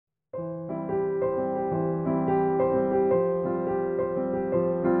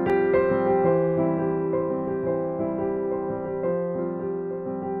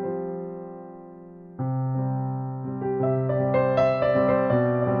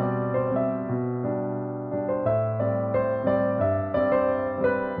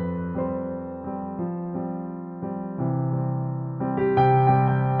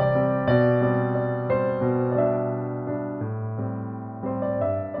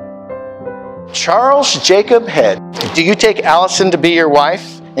Charles Jacob Head, do you take Allison to be your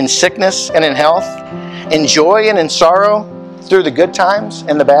wife in sickness and in health, in joy and in sorrow, through the good times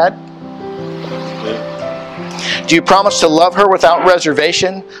and the bad? Do you promise to love her without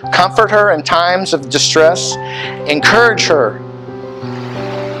reservation, comfort her in times of distress, encourage her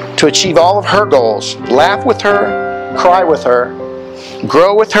to achieve all of her goals, laugh with her, cry with her,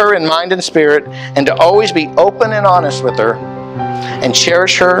 grow with her in mind and spirit, and to always be open and honest with her, and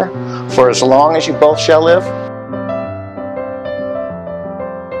cherish her for as long as you both shall live?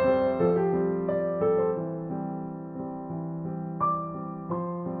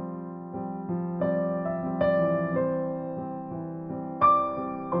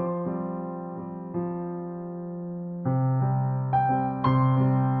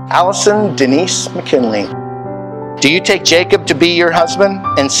 Allison Denise McKinley, do you take Jacob to be your husband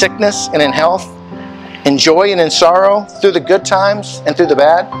in sickness and in health, in joy and in sorrow, through the good times and through the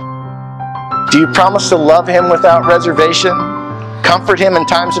bad? Do you promise to love him without reservation, comfort him in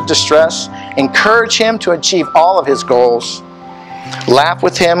times of distress, encourage him to achieve all of his goals, laugh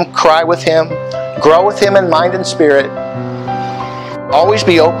with him, cry with him, grow with him in mind and spirit, always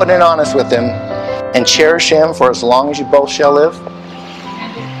be open and honest with him, and cherish him for as long as you both shall live?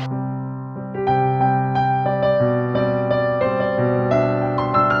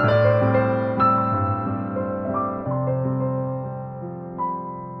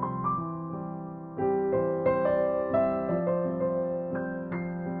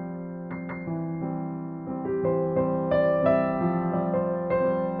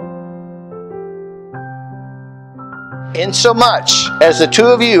 Insomuch as the two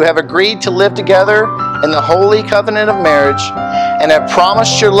of you have agreed to live together in the holy covenant of marriage, and have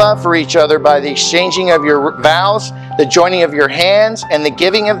promised your love for each other by the exchanging of your vows, the joining of your hands, and the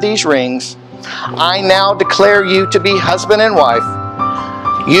giving of these rings, I now declare you to be husband and wife.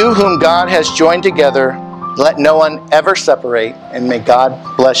 You whom God has joined together, let no one ever separate, and may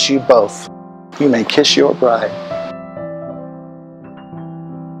God bless you both. You may kiss your bride.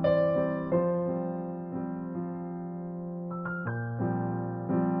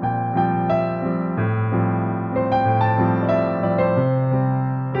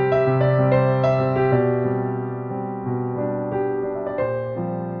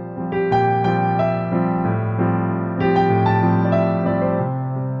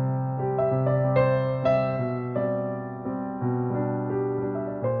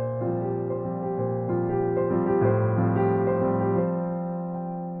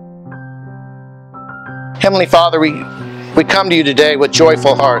 Heavenly Father, we come to you today with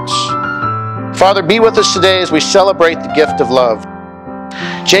joyful hearts. Father, be with us today as we celebrate the gift of love.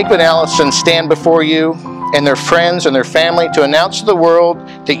 Jacob and Allison stand before you and their friends and their family to announce to the world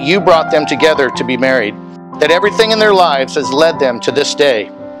that you brought them together to be married, that everything in their lives has led them to this day,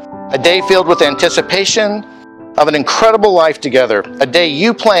 a day filled with anticipation of an incredible life together, a day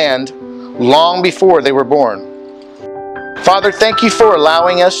you planned long before they were born. Father, thank you for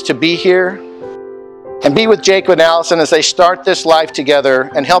allowing us to be here and be with Jacob and Allison as they start this life together,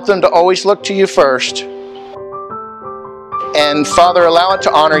 and help them to always look to you first. And Father, allow it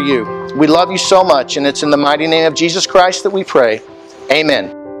to honor you. We love you so much, and it's in the mighty name of Jesus Christ that we pray.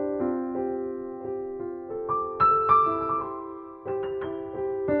 Amen.